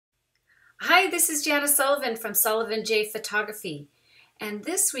Hi, this is Janice Sullivan from Sullivan J Photography, and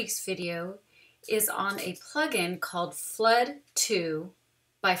this week's video is on a plugin called Flood 2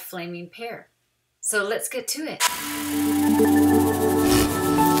 by Flaming Pear. So let's get to it.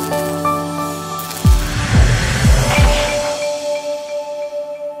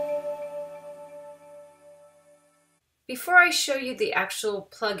 Before I show you the actual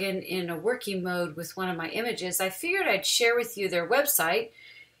plugin in a working mode with one of my images, I figured I'd share with you their website.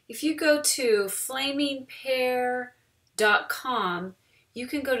 If you go to flamingpear.com, you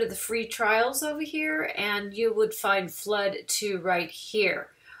can go to the free trials over here and you would find Flood 2 right here.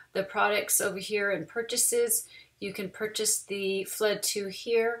 The products over here and purchases, you can purchase the Flood 2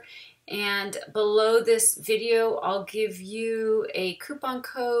 here. And below this video, I'll give you a coupon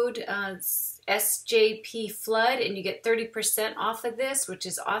code, SJPFLOOD, and you get 30% off of this, which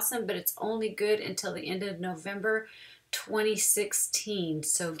is awesome, but it's only good until the end of November 2016.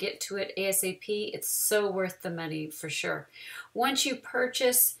 So get to it ASAP. It's so worth the money for sure. Once you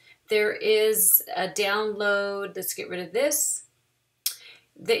purchase, there is a download. Let's get rid of this.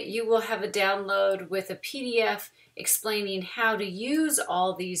 That you will have a download with a PDF explaining how to use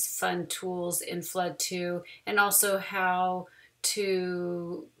all these fun tools in Flood 2 and also how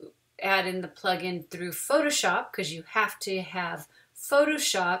to add in the plugin through Photoshop, because you have to have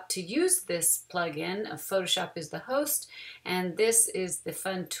Photoshop to use this plugin. Photoshop is the host, and this is the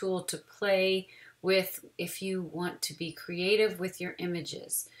fun tool to play with if you want to be creative with your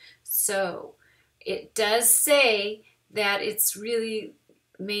images. So it does say that it's really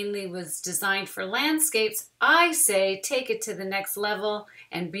mainly was designed for landscapes. I say take it to the next level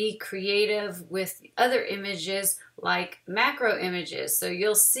and be creative with other images like macro images. So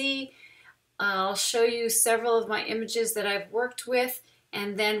you'll see, I'll show you several of my images that I've worked with,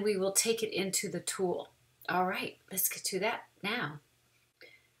 and then we will take it into the tool. All right, let's get to that now.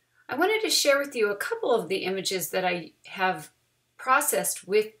 I wanted to share with you a couple of the images that I have processed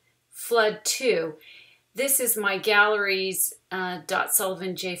with Flood 2. This is my galleries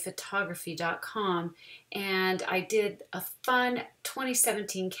 .sullivanjphotography.com, and I did a fun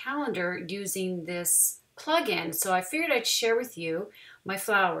 2017 calendar using this plugin. So I figured I'd share with you my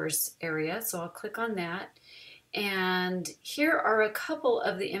flowers area. So I'll click on that. And here are a couple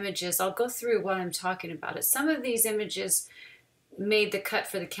of the images. I'll go through what I'm talking about. Some of these images made the cut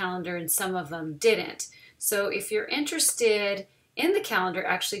for the calendar and some of them didn't. So if you're interested in the calendar,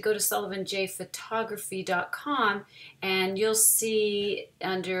 actually go to sullivanjphotography.com and you'll see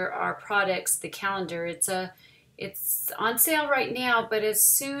under our products the calendar. It's on sale right now, but as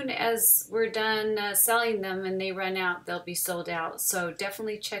soon as we're done selling them and they run out, they'll be sold out. So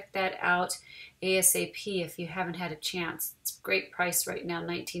definitely check that out ASAP if you haven't had a chance. It's a great price right now,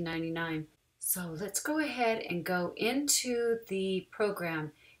 $19.99. So let's go ahead and go into the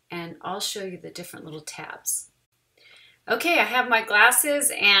program and I'll show you the different little tabs. Okay, I have my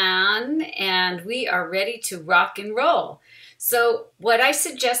glasses and we are ready to rock and roll. So what I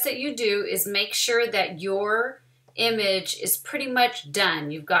suggest that you do is make sure that your image is pretty much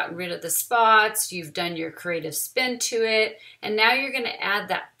done. You've gotten rid of the spots, you've done your creative spin to it, and now you're going to add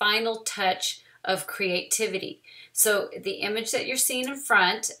that final touch of creativity. So the image that you're seeing in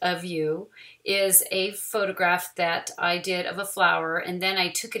front of you is a photograph that I did of a flower, and then I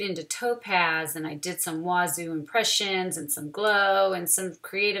took it into Topaz and I did some wazoo impressions and some glow and some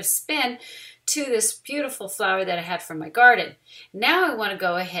creative spin to this beautiful flower that I had from my garden. Now I want to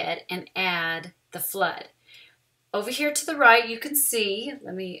go ahead and add the flood. Over here to the right you can see,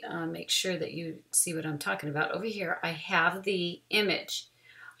 let me make sure that you see what I'm talking about. Over here I have the image.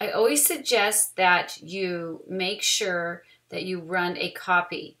 I always suggest that you make sure that you run a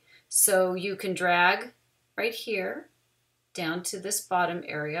copy. So you can drag right here down to this bottom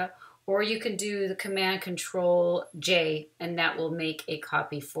area, or you can do the Command Control J and that will make a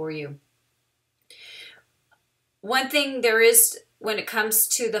copy for you. One thing there is when it comes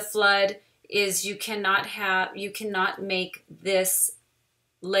to the flood is you cannot make this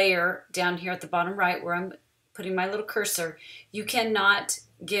layer down here at the bottom right where I'm putting my little cursor. You cannot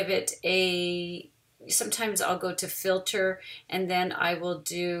give it a, sometimes I'll go to filter and then I will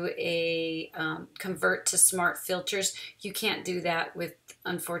do a convert to smart filters. You can't do that with,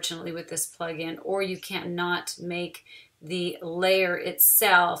 unfortunately, with this plugin, or you cannot make the layer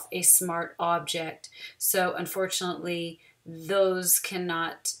itself a smart object. So unfortunately those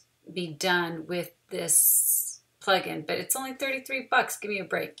cannot be done with this plugin, but it's only 33 bucks. Give me a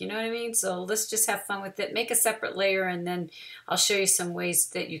break, you know what I mean? So let's just have fun with it. Make a separate layer and then I'll show you some ways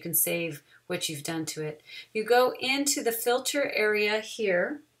that you can save what you've done to it. You go into the filter area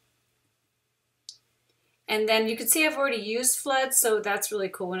here And then you can see I've already used flood, so that's really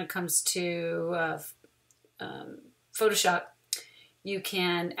cool when it comes to Photoshop. You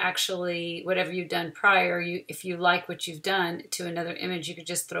can actually, whatever you've done prior, if you like what you've done to another image, you could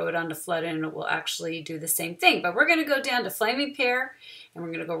just throw it onto flood and it will actually do the same thing. But we're going to go down to Flaming Pear, and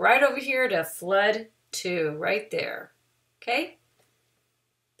we're going to go right over here to Flood 2, right there. Okay?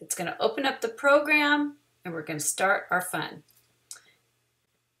 It's going to open up the program, and we're going to start our fun.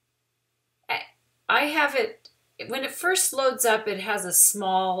 I have it, when it first loads up, it has a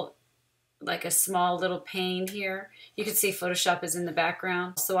small, like a small little pane here. You can see Photoshop is in the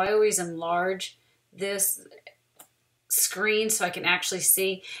background. So I always enlarge this screen so I can actually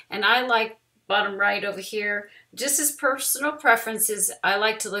see. And I like bottom right over here, just as personal preferences, I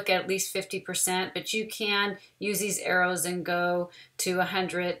like to look at least 50%, but you can use these arrows and go to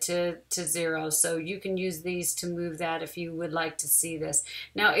 100 to 0. So you can use these to move that if you would like to see this.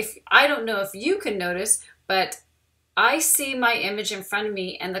 Now, I don't know if you can notice, but I see my image in front of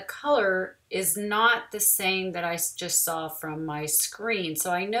me and the color is not the same that I just saw from my screen.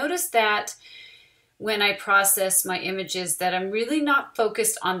 So I noticed that when I process my images that I'm really not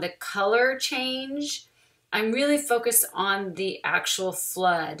focused on the color change. I'm really focused on the actual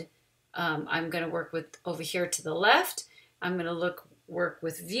flood. I'm going to work with over here to the left. I'm going to work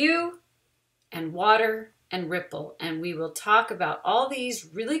with view and water and ripple. And we will talk about all these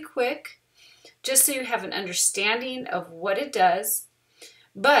really quick, just so you have an understanding of what it does.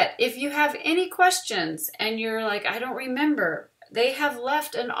 But if you have any questions and you're like, I don't remember, they have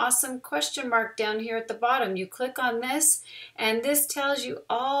left an awesome question mark down here at the bottom. You click on this, and this tells you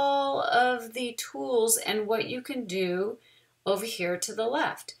all of the tools and what you can do over here to the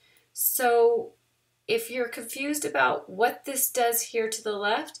left. So if you're confused about what this does here to the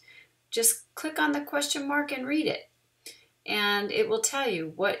left, just click on the question mark and read it. And it will tell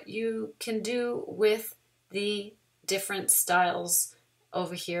you what you can do with the different styles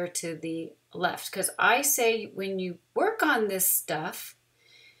over here to the left. Because I say when you work on this stuff,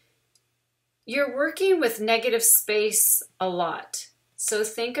 you're working with negative space a lot. So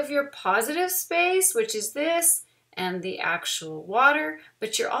think of your positive space, which is this, and the actual water,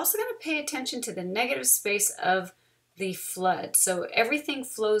 but you're also going to pay attention to the negative space of the flood. So everything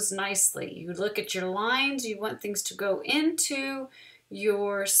flows nicely. You look at your lines, you want things to go into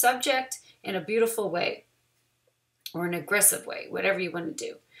your subject in a beautiful way or an aggressive way, whatever you want to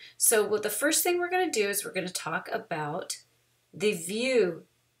do. So the first thing we're going to do is we're going to talk about the view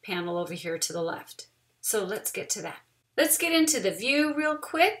panel over here to the left. So let's get to that. Let's get into the view real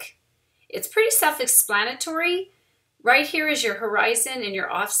quick. It's pretty self-explanatory. Right here is your horizon and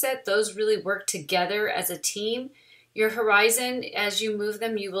your offset. Those really work together as a team. Your horizon, as you move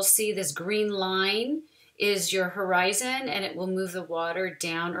them, you will see this green line is your horizon, and it will move the water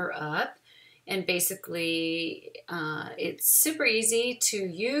down or up. And basically, it's super easy to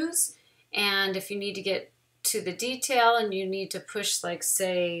use. And if you need to get to the detail and you need to push, like,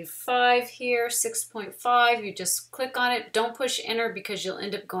 say 5 here, 6.5, you just click on it. Don't push enter because you'll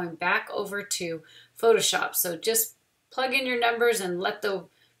end up going back over to Photoshop. So just plug in your numbers and let the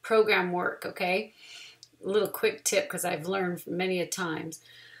program work, okay? A little quick tip, because I've learned many a times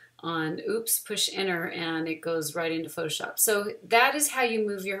on oops, push enter, and it goes right into Photoshop. So that is how you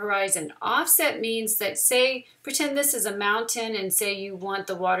move your horizon. Offset means that, say, pretend this is a mountain, and say you want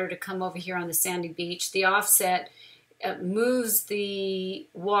the water to come over here on the sandy beach. The offset moves the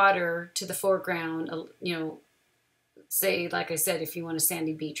water to the foreground, you know, say, like I said, if you want a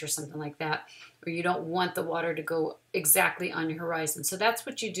sandy beach or something like that, or you don't want the water to go exactly on your horizon. So that's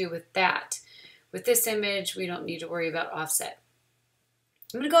what you do with that. With this image, we don't need to worry about offset.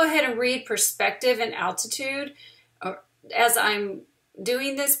 I'm going to go ahead and read perspective and altitude as I'm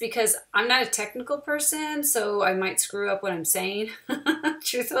doing this, because I'm not a technical person, so I might screw up what I'm saying,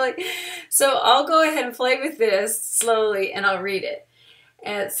 truthfully. So I'll go ahead and play with this slowly, and I'll read it.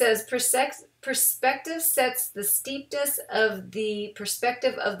 And it says, perspective sets the steepness of the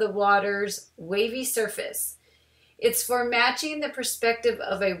perspective of the water's wavy surface. It's for matching the perspective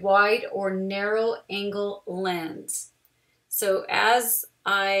of a wide or narrow angle lens. So as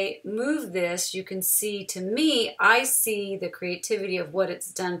I move this, you can see, to me, I see the creativity of what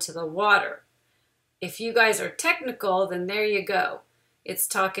it's done to the water. If you guys are technical, then there you go. It's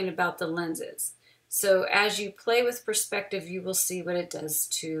talking about the lenses. So as you play with perspective, you will see what it does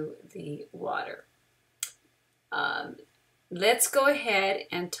to the water. Let's go ahead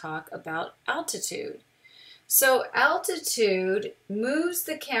and talk about altitude. So altitude moves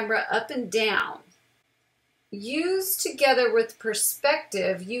the camera up and down. Used together with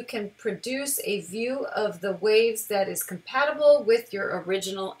perspective, you can produce a view of the waves that is compatible with your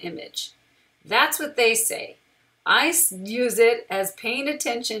original image. That's what they say. I use it as paying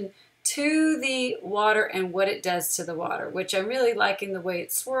attention to the water and what it does to the water, which I'm really liking the way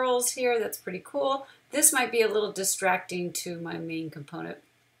it swirls here. That's pretty cool. This might be a little distracting to my main component,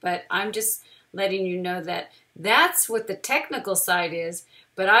 but I'm just letting you know that that's what the technical side is,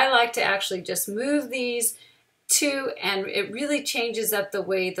 but I like to actually just move these two, and it really changes up the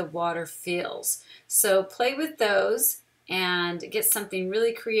way the water feels. So play with those and get something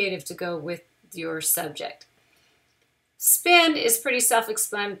really creative to go with your subject. Spin is pretty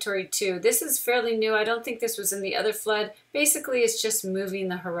self-explanatory too. This is fairly new. I don't think this was in the other flood. Basically, it's just moving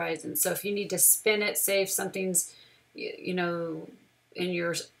the horizon. So if you need to spin it, say if something's, you know, in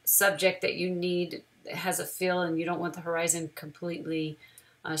your subject that you need has a fill and you don't want the horizon completely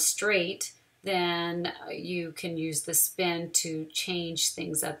straight, then you can use the spin to change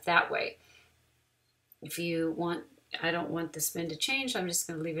things up that way. If you want, I don't want the spin to change, I'm just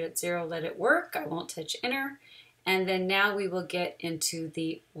going to leave it at 0, let it work. I won't touch enter. And then now we will get into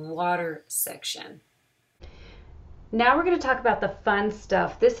the water section. Now we're going to talk about the fun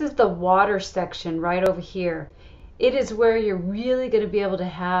stuff. This is the water section right over here. It is where you're really going to be able to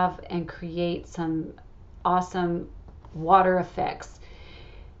have and create some awesome water effects.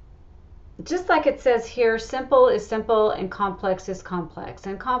 Just like it says here, simple is simple and complex is complex.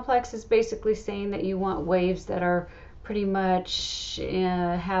 And complex is basically saying that you want waves that are pretty much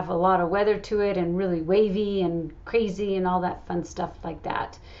have a lot of weather to it and really wavy and crazy and all that fun stuff like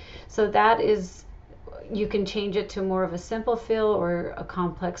that. So that is, you can change it to more of a simple feel or a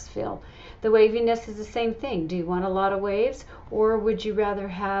complex feel. The waviness is the same thing. Do you want a lot of waves, or would you rather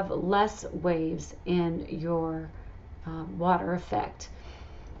have less waves in your water effect?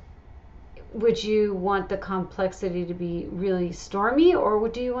 Would you want the complexity to be really stormy, or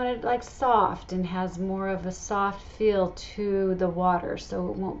do you want it like soft and has more of a soft feel to the water so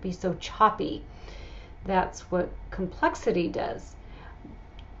it won't be so choppy? That's what complexity does.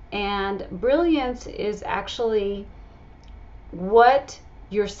 And brilliance is actually what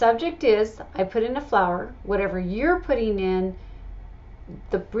your subject is. I put in a flower. Whatever you're putting in,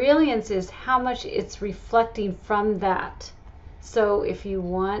 the brilliance is how much it's reflecting from that. So if you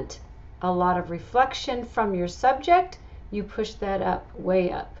want a lot of reflection from your subject, you push that up,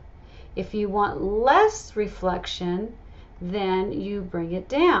 way up. If you want less reflection, then you bring it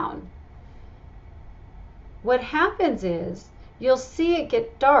down. What happens is you'll see it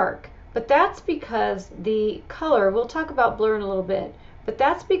get dark, but that's because the color, we'll talk about blur in a little bit, but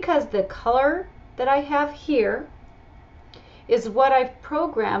that's because the color that I have here is what I've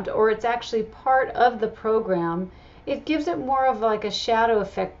programmed, or it's actually part of the program. It gives it more of like a shadow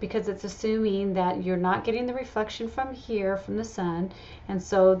effect because it's assuming that you're not getting the reflection from here, from the sun, and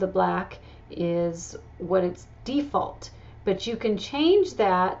so the black is what its default. But you can change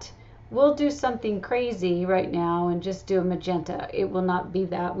that. We'll do something crazy right now and just do a magenta. It will not be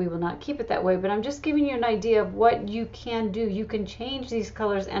that. We will not keep it that way, but I'm just giving you an idea of what you can do. You can change these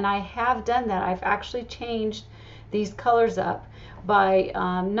colors, and I have done that. I've actually changed these colors up by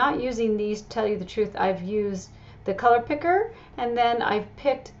not using these, to tell you the truth. I've used the color picker, and then I've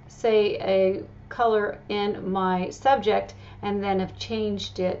picked, say, a color in my subject and then have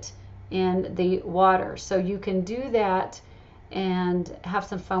changed it in the water. So you can do that and have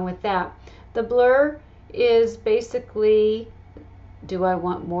some fun with that. The blur is basically, do I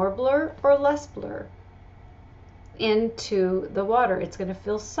want more blur or less blur into the water? It's going to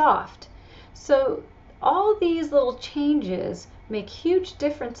feel soft. So all these little changes make huge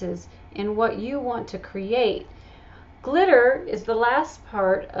differences in what you want to create. Glitter is the last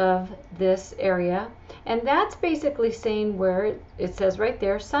part of this area, and that's basically saying where it says right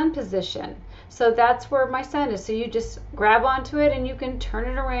there, sun position. So that's where my sun is. So you just grab onto it and you can turn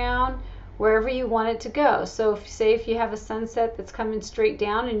it around wherever you want it to go. So if you have a sunset that's coming straight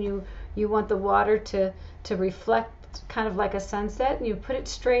down and you want the water to reflect kind of like a sunset, and you put it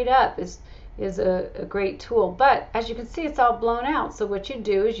straight up is a great tool. But as you can see, it's all blown out. So what you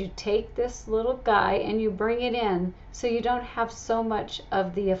do is you take this little guy and you bring it in so you don't have so much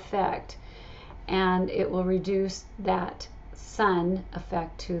of the effect, and it will reduce that sun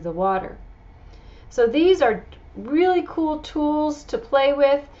effect to the water. So these are really cool tools to play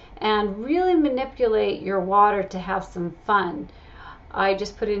with and really manipulate your water to have some fun. I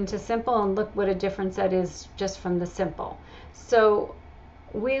just put it into simple, and look what a difference that is just from the simple. So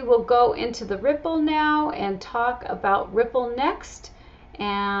we will go into the ripple now and talk about ripple next,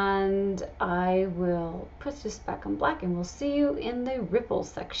 and I will put this back on black and we'll see you in the ripple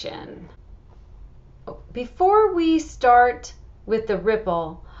section. Before we start with the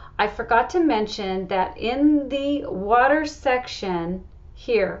ripple, I forgot to mention that in the water section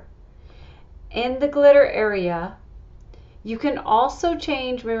here, in the glitter area. You can also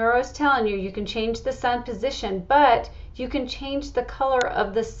change, remember I was telling you, you can change the sun position, but you can change the color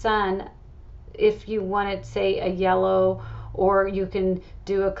of the sun if you wanted, say, a yellow, or you can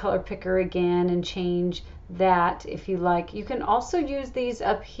do a color picker again and change that if you like. You can also use these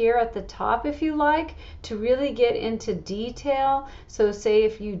up here at the top if you like to really get into detail. So say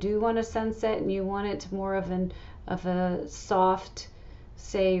if you do want a sunset and you want it more of a soft,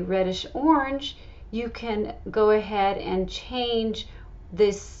 say, reddish orange, you can go ahead and change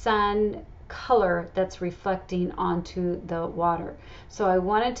this sun color that's reflecting onto the water. So I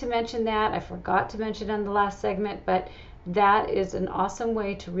wanted to mention that. I forgot to mention it in the last segment, but that is an awesome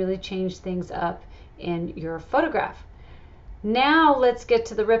way to really change things up in your photograph. Now let's get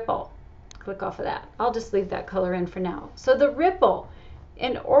to the ripple. Click off of that. I'll just leave that color in for now. So the ripple,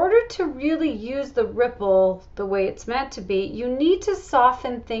 in order to really use the ripple the way it's meant to be, you need to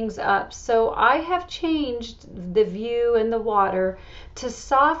soften things up. So I have changed the view in the water to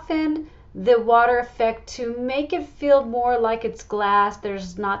soften the water effect, to make it feel more like it's glass.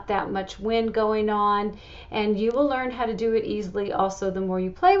 There's not that much wind going on, and you will learn how to do it easily also the more you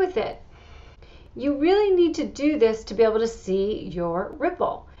play with it. You really need to do this to be able to see your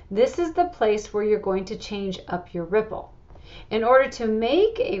ripple. This is the place where you're going to change up your ripple. In order to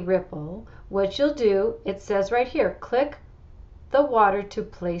make a ripple, what you'll do, it says right here, click the water to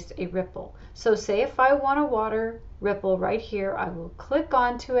place a ripple. So say if I want a water ripple right here, I will click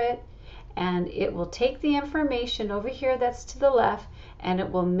onto it, and it will take the information over here that's to the left, and it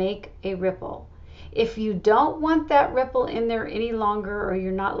will make a ripple. If you don't want that ripple in there any longer, or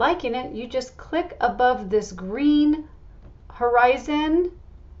you're not liking it, you just click above this green horizon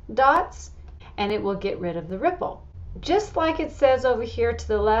dots and it will get rid of the ripple. Just like it says over here to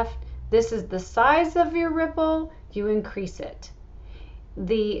the left, this is the size of your ripple, you increase it.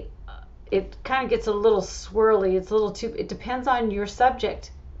 It kind of gets a little swirly, it's a little too, it depends on your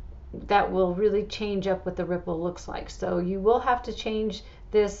subject. That will really change up what the ripple looks like. So you will have to change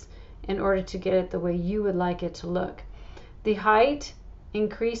this in order to get it the way you would like it to look. The height,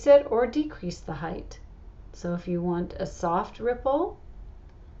 increase it or decrease the height. So if you want a soft ripple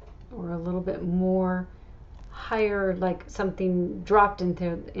or a little bit more higher, like something dropped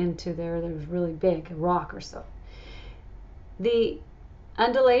into there that was really big, a rock or so. The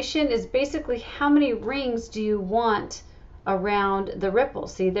undulation is basically how many rings do you want around the ripple.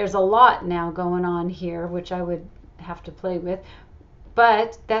 See, there's a lot now going on here, which I would have to play with,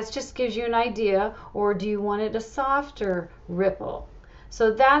 but that just gives you an idea. Or do you want it a softer ripple?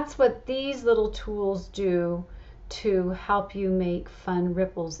 So that's what these little tools do to help you make fun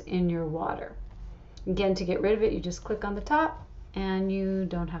ripples in your water. Again, to get rid of it, you just click on the top and you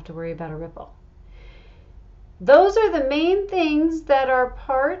don't have to worry about a ripple. Those are the main things that are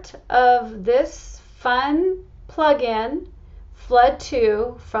part of this fun plugin, Flood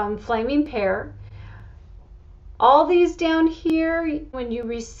 2 from Flaming Pear. All these down here, when you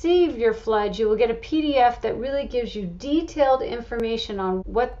receive your Flood, you will get a PDF that really gives you detailed information on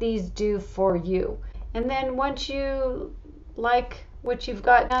what these do for you. And then once you like what you've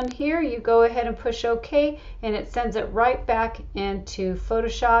got down here, you go ahead and push OK, and it sends it right back into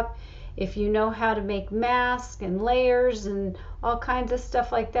Photoshop. If you know how to make masks and layers and all kinds of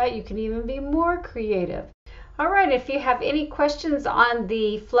stuff like that, you can even be more creative. All right, if you have any questions on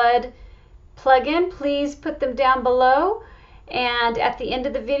the Flood plugin, please put them down below. And at the end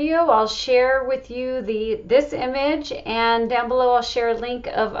of the video, I'll share with you this image, and down below I'll share a link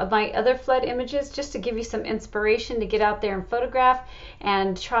of my other Flood images just to give you some inspiration to get out there and photograph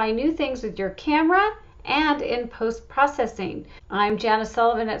and try new things with your camera and in post-processing. I'm Janice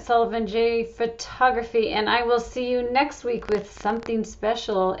Sullivan at Sullivan J Photography, and I will see you next week with something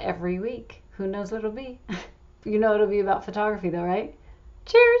special every week. Who knows what it'll be? You know it'll be about photography though, right?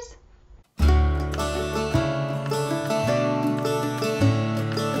 Cheers!